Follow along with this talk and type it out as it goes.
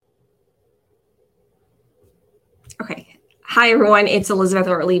Hi, everyone. It's Elizabeth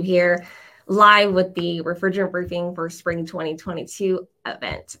Ortlieb here, live with the Refrigerant Briefing for Spring 2022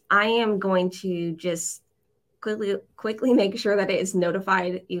 event. I am going to just quickly make sure that it is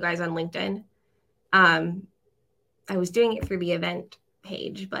notified you guys on LinkedIn. I was doing it through the event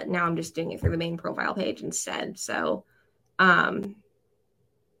page, but now I'm just doing it through the main profile page instead. So, okay.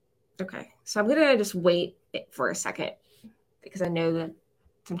 So I'm going to just wait for a second because I know that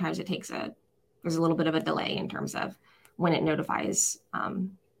sometimes there's a little bit of a delay in terms of when it notifies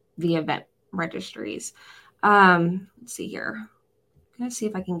the event registries. Let's see here. I'm going to see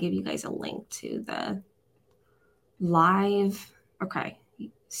if I can give you guys a link to the live. Okay.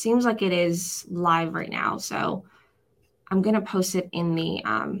 Seems like it is live right now. So I'm going to post it in the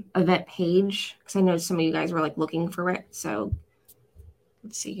event page because I know some of you guys were like looking for it. So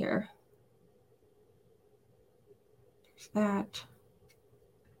let's see here. There's that.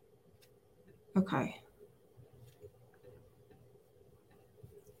 Okay.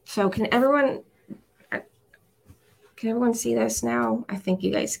 So can everyone see this now? I think you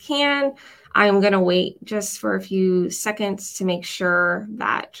guys can. I'm going to wait just for a few seconds to make sure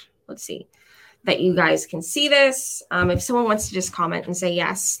that, that you guys can see this. If someone wants to just comment and say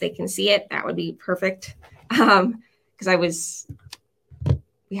yes, they can see it, that would be perfect. Because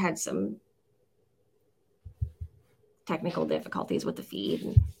we had some technical difficulties with the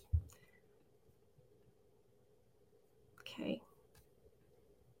feed. Okay.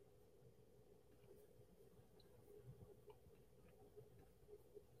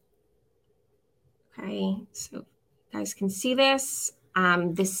 Okay, so you guys can see this.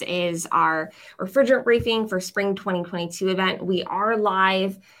 This is our refrigerant briefing for spring 2022 event. We are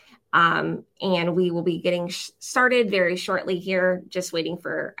live and we will be getting started very shortly here, just waiting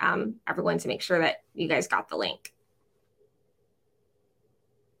for everyone to make sure that you guys got the link.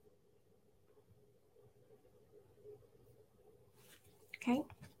 Okay.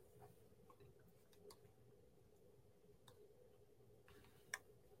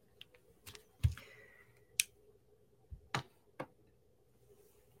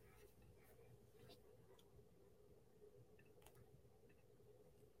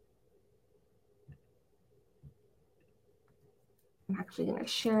 I'm actually going to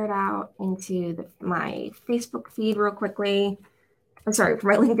share it out into my Facebook feed real quickly. I'm sorry, for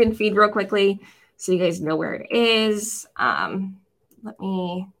my LinkedIn feed real quickly, so you guys know where it is. Let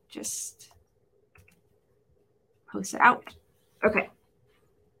me just post it out. Okay.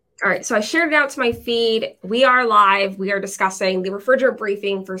 All right, so I shared it out to my feed. We are live. We are discussing the refrigerant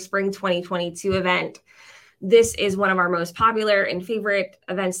briefing for spring 2022 event. This is one of our most popular and favorite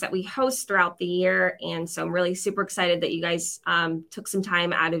events that we host throughout the year. And so I'm really super excited that you guys took some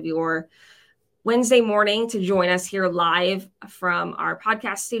time out of your Wednesday morning to join us here live from our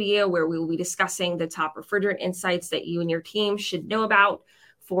podcast studio, where we will be discussing the top refrigerant insights that you and your team should know about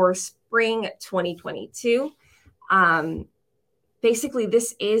for spring 2022. Basically,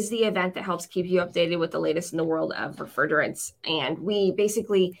 this is the event that helps keep you updated with the latest in the world of refrigerants. And we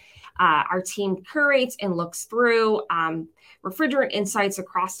basically, our team curates and looks through refrigerant insights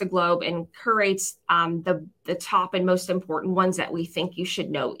across the globe and curates the top and most important ones that we think you should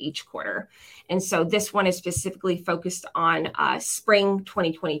know each quarter. And so this one is specifically focused on spring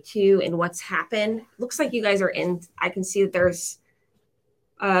 2022 and what's happened. Looks like you guys are in. I can see that there's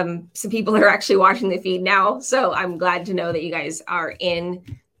some people that are actually watching the feed now. So I'm glad to know that you guys are in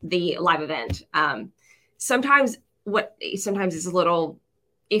the live event. Sometimes it's a little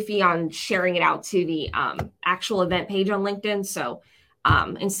iffy on sharing it out to the actual event page on LinkedIn. So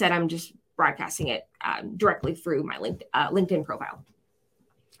instead, I'm just broadcasting it directly through my LinkedIn profile.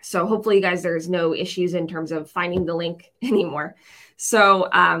 So hopefully, you guys, there's no issues in terms of finding the link anymore. So,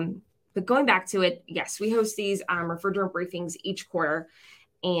 but going back to it, yes, we host these refrigerant briefings each quarter.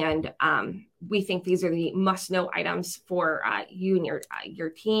 And we think these are the must-know items for you and your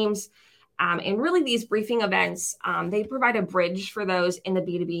teams. And really, these briefing events, they provide a bridge for those in the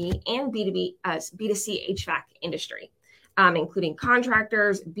B2B and B2C HVAC industry, including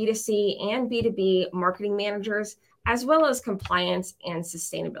contractors, B2C and B2B marketing managers, as well as compliance and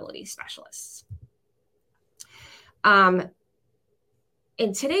sustainability specialists. In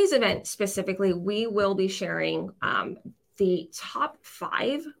today's event specifically, we will be sharing the top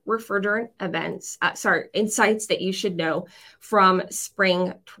 5 refrigerant insights that you should know from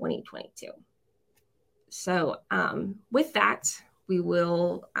spring 2022. So with that, we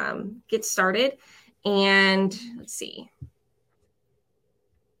will get started. And let's see.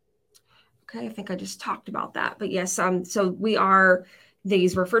 Okay, I think I just talked about that. But yes, so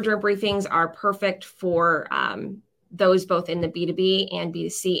these refrigerant briefings are perfect for those both in the B2B and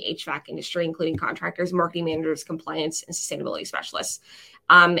B2C HVAC industry, including contractors, marketing managers, compliance, and sustainability specialists.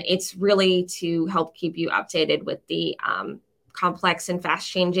 It's really to help keep you updated with the complex and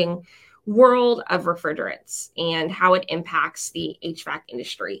fast-changing world of refrigerants and how it impacts the HVAC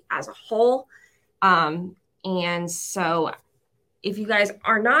industry as a whole. And so if you guys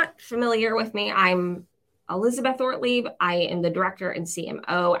are not familiar with me, I'm Elizabeth Ortlieb. I am the director and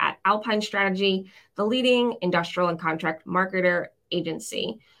CMO at Alpine Strategy, the leading industrial and contract marketer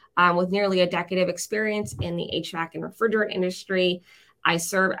agency. With nearly a decade of experience in the HVAC and refrigerant industry, I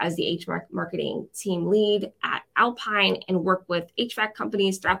serve as the HVAC marketing team lead at Alpine and work with HVAC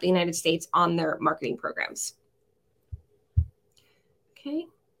companies throughout the United States on their marketing programs. Okay.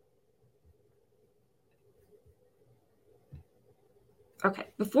 Okay,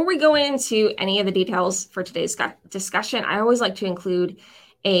 before we go into any of the details for today's discussion, I always like to include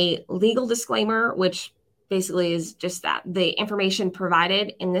a legal disclaimer, which basically is just that the information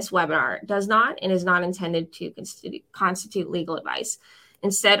provided in this webinar does not and is not intended to constitute legal advice.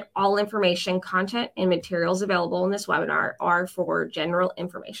 Instead, all information, content, and materials available in this webinar are for general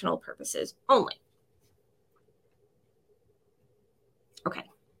informational purposes only. Okay.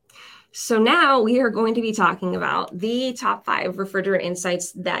 So now we are going to be talking about the top 5 refrigerant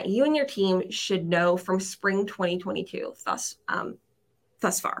insights that you and your team should know from spring 2022 thus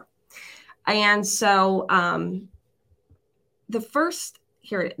far. And so the first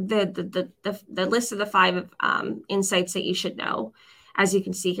here, the list of the 5 insights that you should know, as you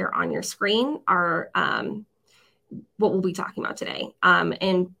can see here on your screen, are what we'll be talking about today.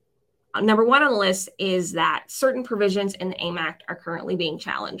 And number 1 on the list is that certain provisions in the AIM Act are currently being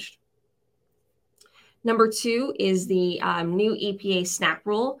challenged. Number 2 is the new EPA SNAP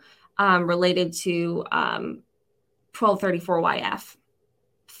rule related to 1234YF.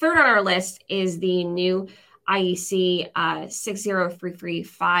 Third on our list is the new IEC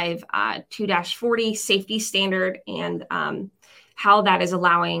 60335 2-40 safety standard and how that is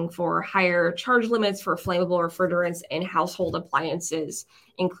allowing for higher charge limits for flammable refrigerants in household appliances,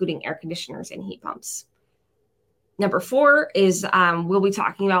 including air conditioners and heat pumps. Number 4 is we'll be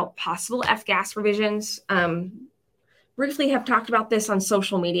talking about possible F-gas revisions. Briefly have talked about this on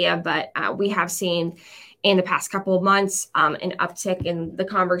social media, but we have seen in the past couple of months an uptick in the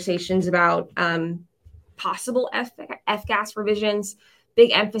conversations about possible F-gas revisions. Big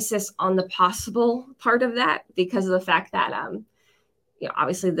emphasis on the possible part of that because of the fact that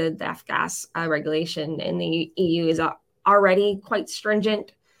obviously the F-gas regulation in the EU is already quite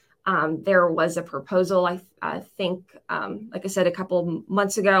stringent. There was a proposal, I think, like I said, a couple of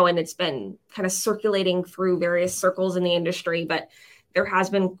months ago, and it's been kind of circulating through various circles in the industry, but there has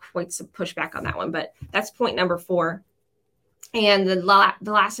been quite some pushback on that one. But that's point number 4. And the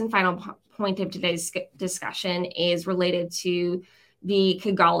last and final point of today's discussion is related to the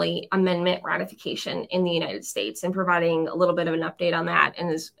Kigali Amendment ratification in the United States and providing a little bit of an update on that, and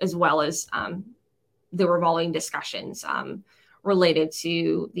as well as the revolving discussions related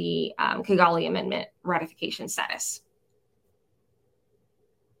to the Kigali Amendment ratification status.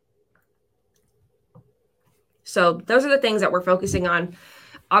 So those are the things that we're focusing on,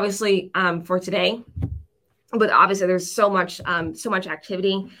 obviously, for today. But obviously, there's so much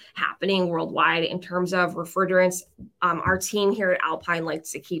activity happening worldwide in terms of refrigerants. Our team here at Alpine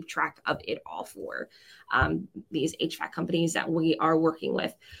likes to keep track of it all for these HVAC companies that we are working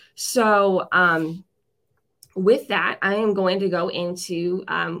with. So with that, I am going to go into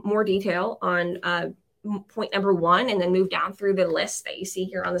more detail on point number 1 and then move down through the list that you see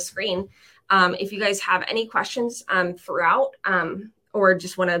here on the screen. If you guys have any questions throughout or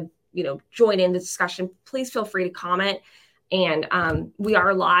just want to join in the discussion, please feel free to comment. And we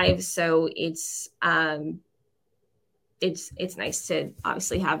are live, so it's nice to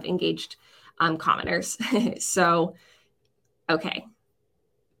obviously have engaged commenters. So, okay.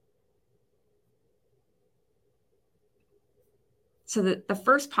 So the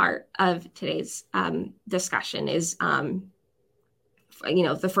first part of today's discussion is, the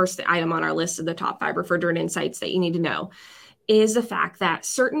first item on our list of the top 5 refrigerant insights that you need to know is the fact that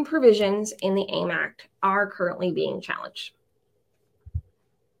certain provisions in the AIM Act are currently being challenged.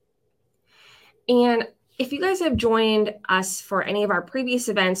 And if you guys have joined us for any of our previous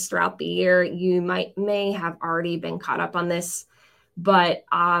events throughout the year, you may have already been caught up on this, but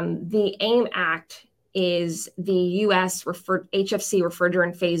the AIM Act is the U.S. HFC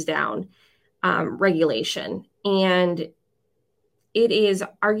refrigerant phase down regulation. And it is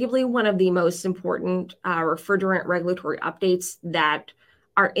arguably one of the most important refrigerant regulatory updates that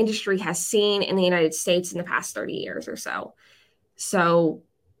our industry has seen in the United States in the past 30 years or so. So,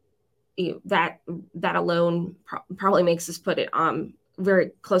 that alone probably makes us put it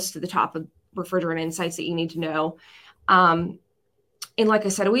very close to the top of refrigerant insights that you need to know. And like I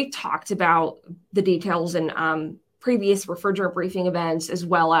said, we've talked about the details in previous refrigerant briefing events, as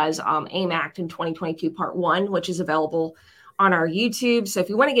well as AIM Act in 2022 Part 1, which is available on our YouTube. So if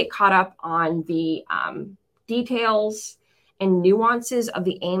you want to get caught up on the details and nuances of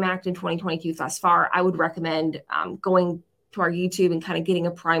the AIM Act in 2022 thus far, I would recommend going to our YouTube and kind of getting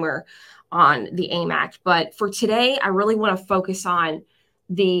a primer on the AIM Act. But for today, I really want to focus on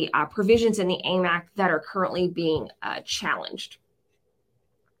the provisions in the AIM Act that are currently being challenged.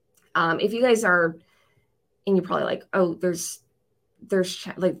 If you guys are, and you're probably like, oh, there's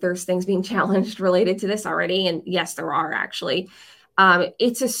things being challenged related to this already, and yes, there are actually.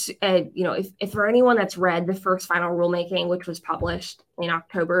 It's if for anyone that's read the first final rulemaking, which was published in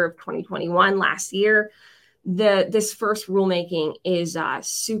October of 2021 last year, this first rulemaking is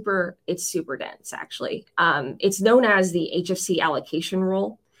super dense actually. It's known as the HFC allocation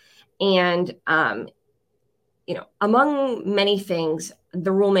rule, and among many things,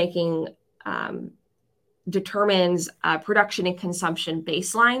 the rulemaking determines production and consumption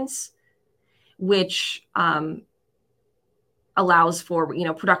baselines, which allows for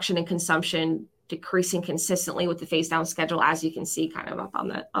production and consumption decreasing consistently with the phase down schedule, as you can see kind of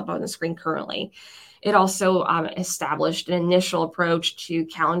up on the screen currently. It also established an initial approach to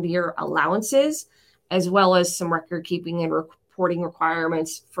calendar year allowances, as well as some record keeping and reporting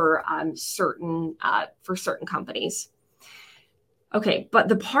requirements for certain companies. Okay, but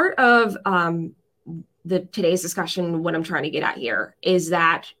the part of today's discussion, what I'm trying to get at here is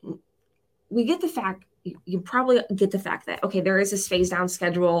that we get the fact, you probably get the fact that, okay, there is this phase down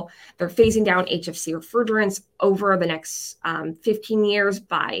schedule. They're phasing down HFC refrigerants over the next 15 years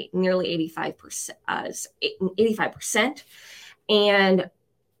by nearly 85%. And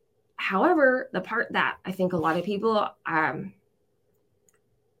however, the part that I think a lot of people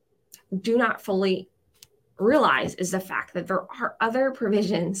do not fully realize is the fact that there are other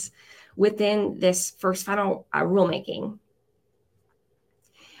provisions within this first final rulemaking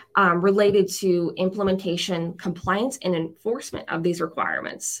related to implementation, compliance, and enforcement of these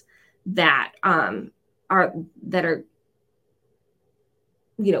requirements that are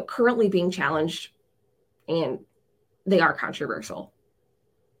currently being challenged, and they are controversial.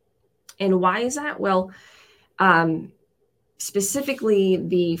 And why is that? Well, specifically,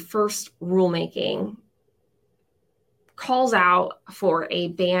 the first rulemaking calls out for a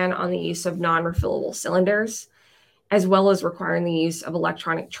ban on the use of non-refillable cylinders, as well as requiring the use of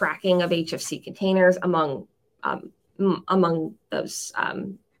electronic tracking of HFC containers, among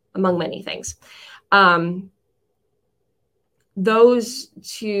many things. Those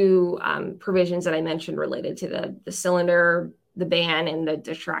two provisions that I mentioned related to the cylinder, the ban, and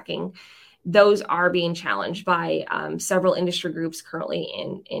the tracking, those are being challenged by several industry groups currently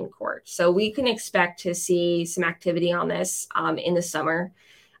in court. So we can expect to see some activity on this in the summer.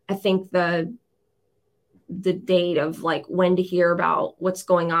 I think the date of like when to hear about what's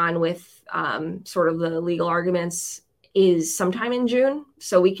going on with sort of the legal arguments is sometime in June.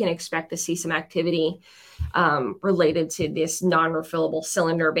 So we can expect to see some activity related to this non-refillable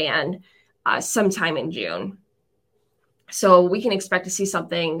cylinder ban sometime in June. So we can expect to see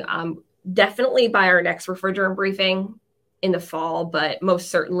something definitely by our next refrigerant briefing in the fall, but most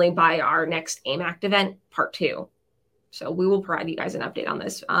certainly by our next AIM Act event, Part 2. So we will provide you guys an update on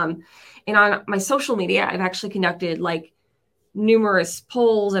this. And on my social media, I've actually conducted like numerous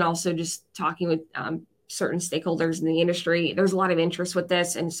polls and also just talking with certain stakeholders in the industry. There's a lot of interest with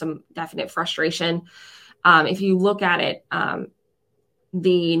this and some definite frustration. If you look at it,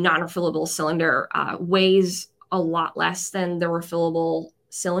 the non-refillable cylinder weighs a lot less than the refillable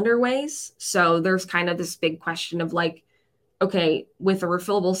cylinder weighs. So there's kind of this big question of like, okay, with a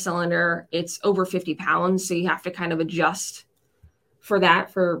refillable cylinder, it's over 50 pounds. So you have to kind of adjust for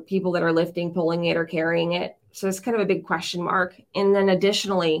that for people that are lifting, pulling it, or carrying it. So it's kind of a big question mark. And then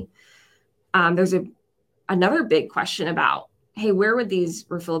additionally, there's another big question about, hey, where would these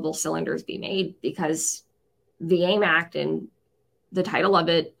refillable cylinders be made? Because the AIM Act and the title of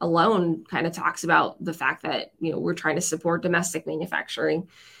it alone kind of talks about the fact that, we're trying to support domestic manufacturing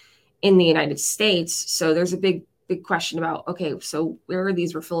in the United States. So there's a big question about, okay, so where are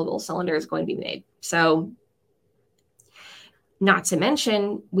these refillable cylinders going to be made? So not to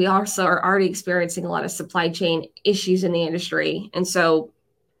mention, we also are already experiencing a lot of supply chain issues in the industry. And so,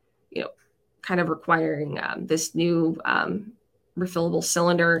 kind of requiring this new refillable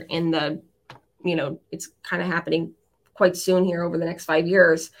cylinder in the, it's kind of happening quite soon here over the next 5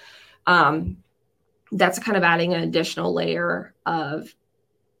 years. That's kind of adding an additional layer of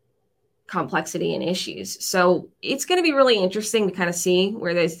complexity and issues. So it's going to be really interesting to kind of see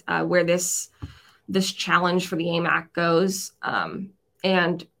where this challenge for the AIM Act goes.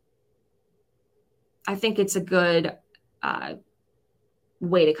 And I think it's a good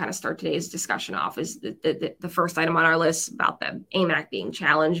way to kind of start today's discussion off is the first item on our list about the AIM Act being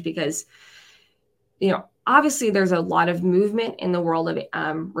challenged, because, obviously there's a lot of movement in the world of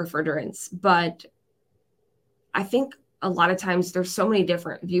refrigerants, but I think a lot of times there's so many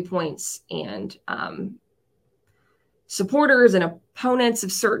different viewpoints and supporters and opponents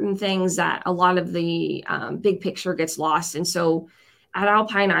of certain things that a lot of the big picture gets lost. And so at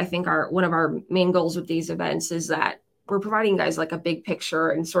Alpine, I think one of our main goals with these events is that we're providing guys like a big picture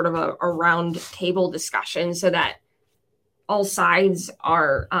and sort of a round table discussion so that all sides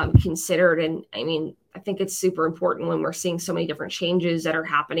are considered. And I mean, I think it's super important when we're seeing so many different changes that are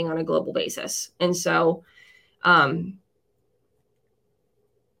happening on a global basis. And so, I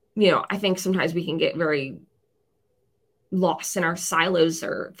think sometimes we can get very lost in our silos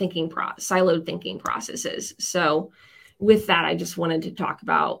or siloed thinking processes. So with that, I just wanted to talk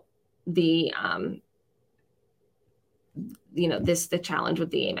about the challenge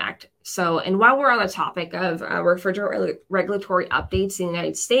with the AIM Act. So, and while we're on the topic of refrigerant regulatory updates in the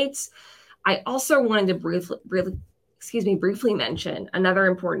United States, I also wanted to briefly mention another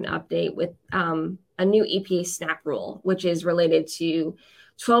important update with a new EPA SNAP rule, which is related to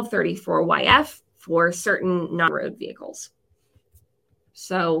 1234YF for certain non-road vehicles.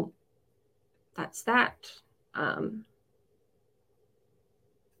 So that's that. I'm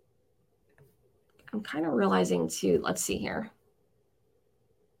kind of realizing too, let's see here.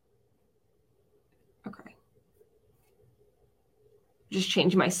 Okay. Just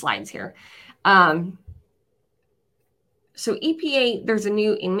change my slides here. So EPA, there's in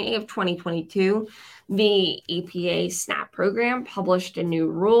May of 2022, the EPA SNAP program published a new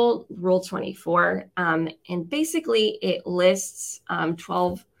rule, Rule 24, and basically it lists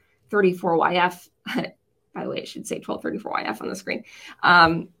 1234YF, by the way, it should say 1234YF on the screen,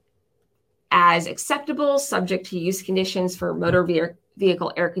 as acceptable, subject to use conditions for motor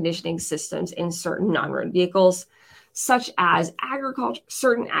vehicle air conditioning systems in certain non-road vehicles, such as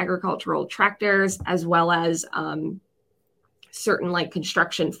certain agricultural tractors, as well as certain like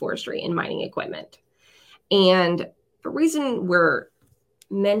construction, forestry, and mining equipment. And the reason we're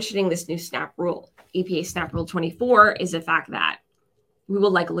mentioning this new SNAP rule, EPA SNAP Rule 24, is the fact that we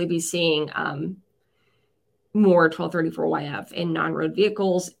will likely be seeing more 1234YF in non-road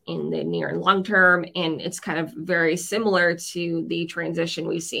vehicles in the near and long term. And it's kind of very similar to the transition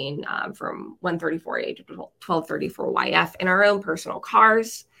we've seen from 134A to 1234YF in our own personal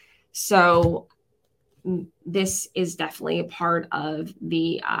cars. So this is definitely a part of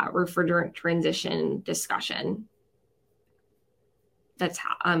the refrigerant transition discussion that's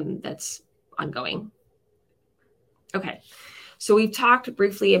ongoing. Okay, so we've talked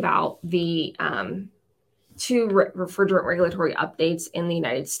briefly about the two refrigerant regulatory updates in the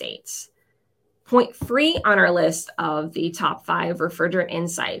United States. Point 3 on our list of the top 5 refrigerant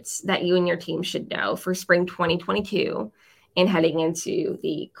insights that you and your team should know for spring 2022 and heading into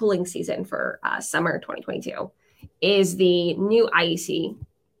the cooling season for summer 2022 is the new IEC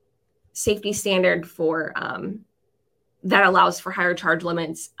safety standard for that allows for higher charge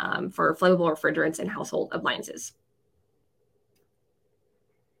limits for flammable refrigerants in household appliances.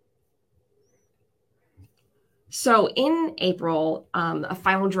 So in April, a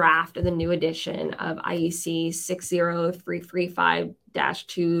final draft of the new edition of IEC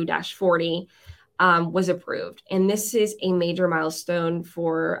 60335-2-40 was approved. And this is a major milestone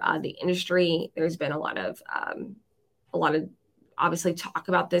for the industry. There's been a lot of obviously talk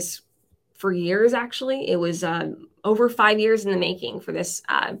about this for years, actually. It was over 5 years in the making for this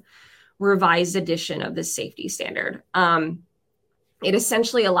revised edition of the safety standard. It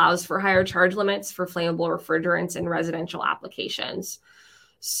essentially allows for higher charge limits for flammable refrigerants in residential applications,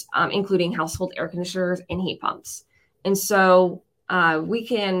 including household air conditioners and heat pumps. And so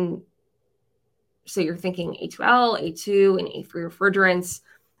so you're thinking A2L, A2, and A3 refrigerants,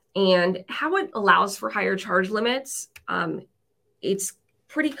 and how it allows for higher charge limits. It's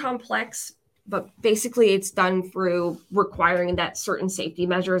pretty complex, but basically it's done through requiring that certain safety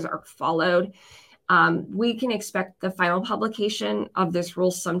measures are followed. We can expect the final publication of this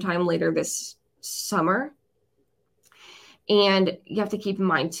rule sometime later this summer. And you have to keep in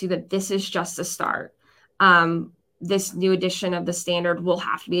mind, too, that this is just a start. This new edition of the standard will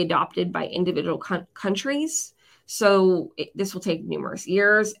have to be adopted by individual countries. So this will take numerous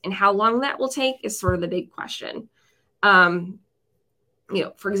years. And how long that will take is sort of the big question.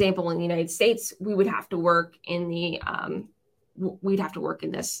 For example, in the United States, we would have to work in we'd have to work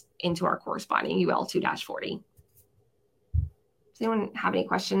into our corresponding UL 2-40. Does anyone have any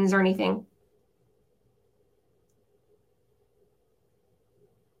questions or anything?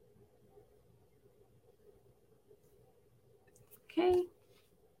 Okay.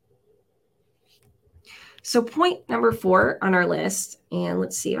 So point number 4 on our list, and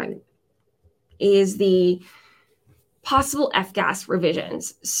let's see if I can, is the possible F-gas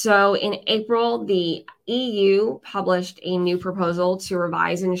revisions. So in April, the EU published a new proposal to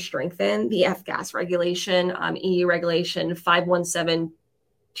revise and strengthen the F-gas regulation, EU regulation 517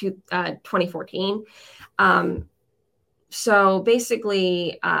 2014. So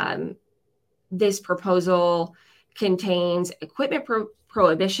basically, this proposal contains equipment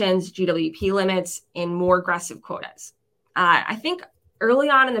prohibitions, GWP limits, and more aggressive quotas. I think early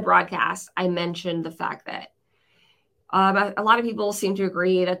on in the broadcast, I mentioned the fact that a lot of people seem to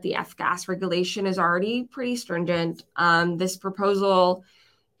agree that the F-gas regulation is already pretty stringent. This proposal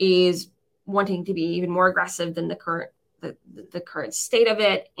is wanting to be even more aggressive than the current state of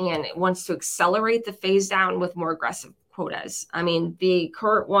it, and it wants to accelerate the phase down with more aggressive quotas. I mean, the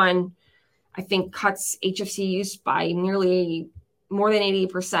current one, I think, cuts HFC use by nearly more than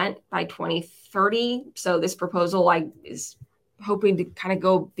 80% by 2030. So this proposal is hoping to kind of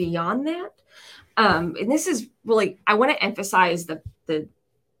go beyond that. And this is really, I want to emphasize the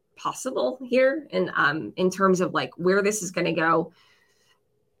possible here, and in terms of like where this is going to go.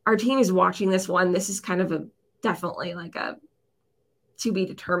 Our team is watching this one. This is kind of definitely like a to be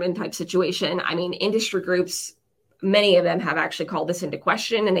determined type situation. I mean, industry groups, many of them have actually called this into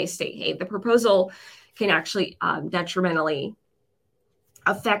question, and they state, hey, the proposal can actually detrimentally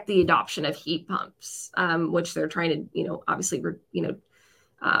affect the adoption of heat pumps, which they're trying to, obviously,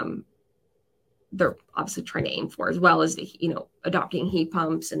 they're obviously trying to aim for, as well as, adopting heat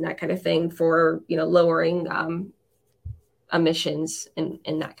pumps and that kind of thing for, lowering emissions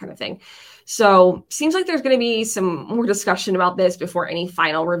and that kind of thing. So seems like there's going to be some more discussion about this before any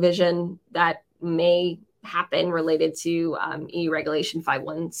final revision that may happen related to EU regulation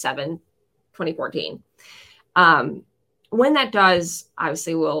 517 2014. When that does,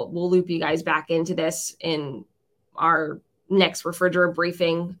 obviously we'll loop you guys back into this in our next refrigerant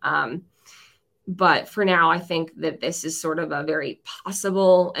briefing. But for now, I think that this is sort of a very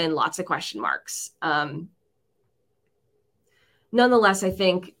possible and lots of question marks. Nonetheless, I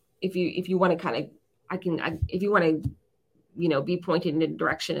think if you want to kind of, if you want to, be pointed in the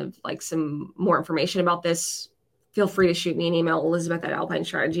direction of like some more information about this, feel free to shoot me an email,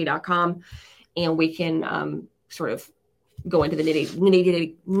 elizabeth@alpinestrategy.com, and we can sort of go into the nitty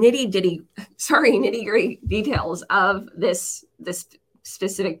gritty details of this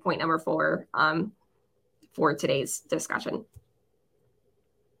specific point number 4 for today's discussion.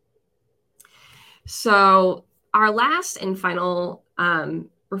 So our last and final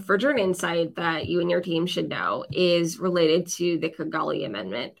refrigerant insight that you and your team should know is related to the Kigali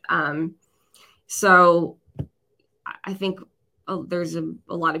Amendment. So I think there's a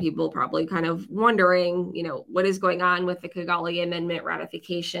lot of people probably kind of wondering, what is going on with the Kigali Amendment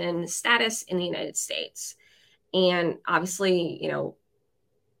ratification status in the United States. And obviously,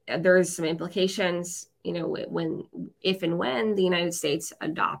 there's some implications, if and when the United States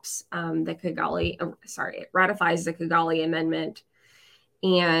adopts ratifies the Kigali Amendment.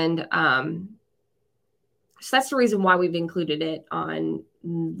 And so that's the reason why we've included it on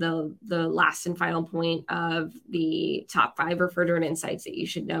the last and final point of the top 5 refrigerant insights that you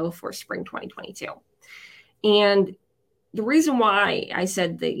should know for spring 2022. And the reason why I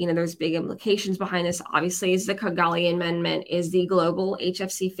said that, there's big implications behind this, obviously, is the Kigali Amendment is the global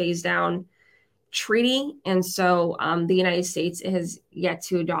HFC phase down treaty. And so the United States has yet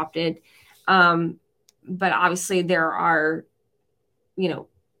to adopt it. But obviously there are,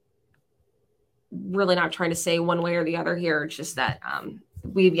 really not trying to say one way or the other here. It's just that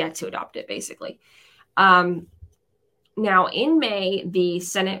we've yet to adopt it, basically. Now, in May, the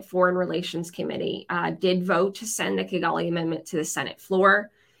Senate Foreign Relations Committee did vote to send the Kigali Amendment to the Senate floor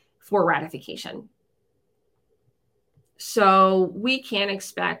for ratification. So we can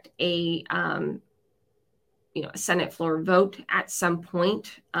expect a Senate floor vote at some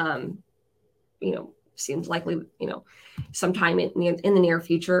point. Seems likely, sometime in the near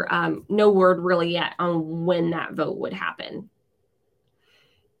future. No word really yet on when that vote would happen.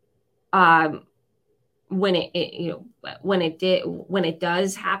 When it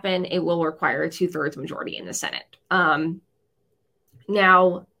does happen, it will require a 2/3 majority in the Senate.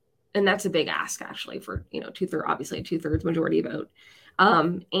 Now, and that's a big ask actually for, obviously a 2/3 majority vote.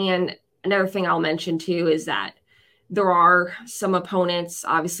 And another thing I'll mention too is that there are some opponents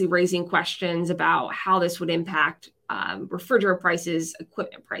obviously raising questions about how this would impact refrigerant prices,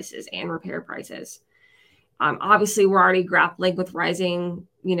 equipment prices, and repair prices. Obviously, we're already grappling with rising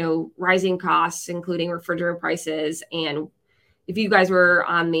costs, including refrigerant prices. And if you guys were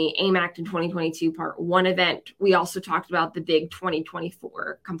on the AIM Act in 2022 Part 1 event, we also talked about the big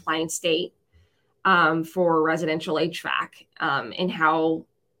 2024 compliance date for residential HVAC, and how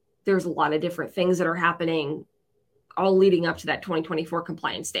there's a lot of different things that are happening all leading up to that 2024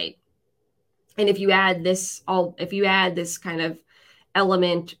 compliance date. And if you add this kind of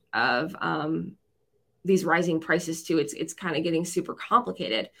element of these rising prices too, it's kind of getting super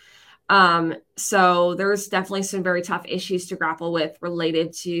complicated. So there's definitely some very tough issues to grapple with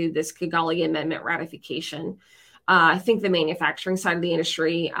related to this Kigali Amendment ratification. I think the manufacturing side of the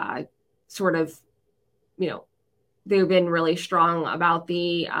industry they've been really strong about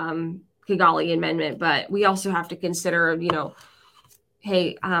the Kigali Amendment, but we also have to consider,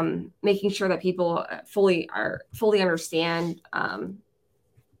 making sure that people fully understand,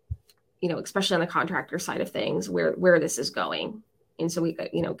 especially on the contractor side of things, where this is going. And so we,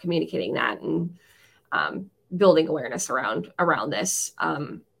 communicating that and building awareness around this,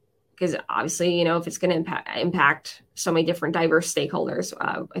 because obviously, if it's going to impact so many different diverse stakeholders,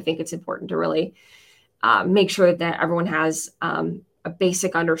 I think it's important to really make sure that everyone has a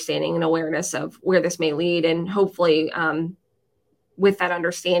basic understanding and awareness of where this may lead. And hopefully with that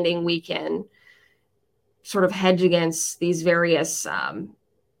understanding, we can sort of hedge against these various, I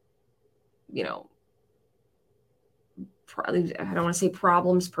don't want to say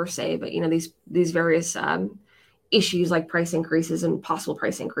problems per se, but, these various issues like price increases and possible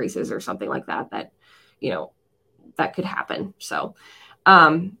price increases or something like that, that could happen. So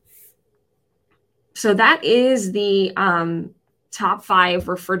that is the top 5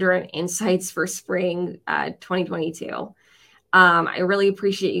 refrigerant insights for spring 2022. I really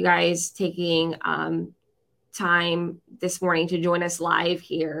appreciate you guys taking time this morning to join us live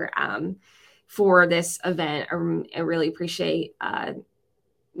here for this event. I really appreciate,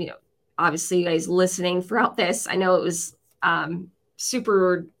 obviously you guys listening throughout this. I know it was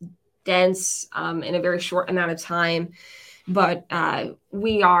super dense in a very short amount of time. But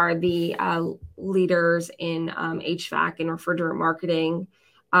we are the leaders in HVAC and refrigerant marketing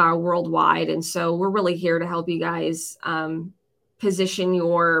worldwide. And so we're really here to help you guys position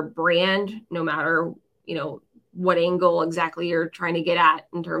your brand, no matter, what angle exactly you're trying to get at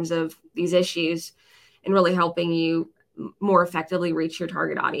in terms of these issues, and really helping you more effectively reach your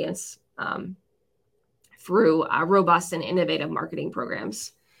target audience through robust and innovative marketing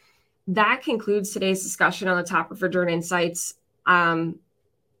programs. That concludes today's discussion on the top refrigerant insights. I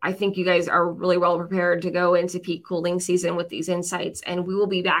think you guys are really well prepared to go into peak cooling season with these insights, and we will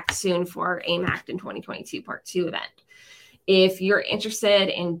be back soon for our AIM Act in 2022 Part 2 event. If you're interested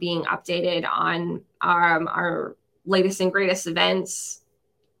in being updated on our latest and greatest events,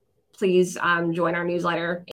 please join our newsletter.